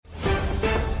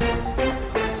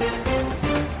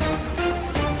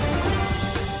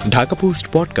Dhaka post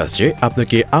পডকাস্টে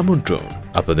আপনাকে আমন্ত্রণ।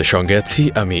 আপনাদের সঙ্গে আছি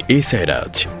আমি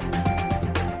সাইরাজ।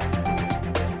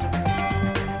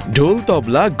 ঢোল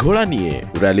তবলা ঘোড়া নিয়ে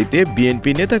র্যালিতে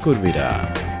বিএনপি নেতাকর্মীরা।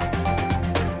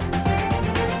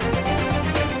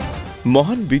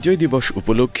 মহান বিজয় দিবস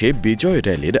উপলক্ষে বিজয়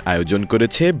র্যালির আয়োজন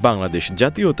করেছে বাংলাদেশ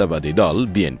জাতীয়তাবাদী দল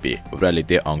বিএনপি।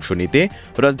 র্যালিতে অংশ নিতে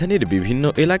রাজধানীর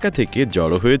বিভিন্ন এলাকা থেকে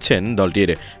জড়ো হয়েছেন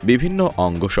দলটির বিভিন্ন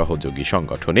অঙ্গ সহযোগী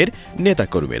সংগঠনের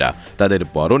নেতাকর্মীরা। তাদের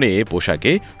পরনে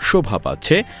পোশাকে শোভা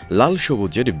পাচ্ছে লাল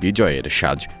সবুজের বিজয়ের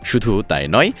সাজ। শুধু তাই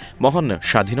নয়, মহান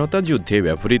স্বাধীনতা যুদ্ধে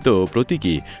ব্যবহৃত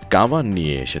প্রতীকী কামান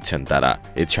নিয়ে এসেছেন তারা।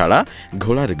 এছাড়া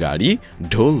ঘোড়ার গাড়ি,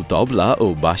 ঢোল তবলা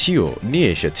ও বাঁশিও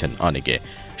নিয়ে এসেছেন অনেকে।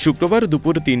 শুক্রবার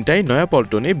দুপুর ৩টায়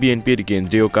নয়াপল্টনে বিএনপির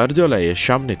কেন্দ্রীয় কার্যালয়ের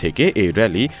সামনে থেকে এই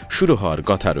র্যালি শুরু হওয়ার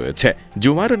কথা রয়েছে।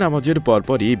 জুমার নামাজের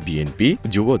পরপরই বিএনপি,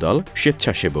 যুবদল,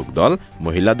 স্বেচ্ছাসেবক দল,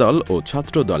 মহিলা দল ও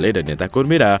ছাত্র দলের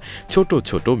নেতাকর্মীরা ছোট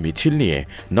ছোট মিছিল নিয়ে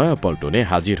নয়াপল্টনে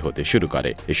হাজির হতে শুরু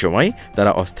করে। এ সময়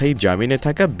তারা অস্থায়ী জামিনে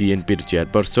থাকা বিএনপির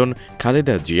চেয়ারপারসন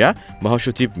খালেদা জিয়া,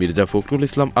 মহাসচিব মির্জা ফখরুল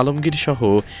ইসলাম আলমগীর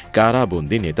সহ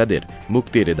কারাবন্দী নেতাদের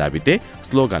মুক্তির দাবিতে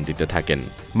স্লোগান দিতে থাকেন।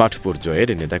 মাঠ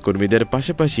পর্যায়ের নেতাকর্মীদের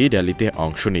পাশাপাশি র্যালিতে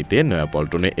অংশ নিতে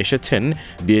নয়াপল্টনে এসেছেন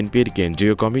বিএনপির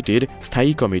কেন্দ্রীয় কমিটির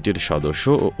স্থায়ী কমিটির সদস্য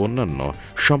ও অন্যান্য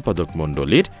সম্পাদক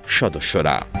মণ্ডলীর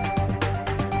সদস্যরা।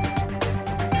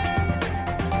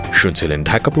 শুনছিলেন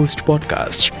ঢাকা পোস্ট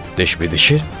পডকাস্ট। দেশ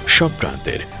বিদেশের সব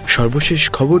প্রান্তের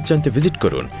সর্বশেষ খবর জানতে ভিজিট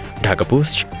করুন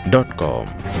ঢাকাপোস্ট.com।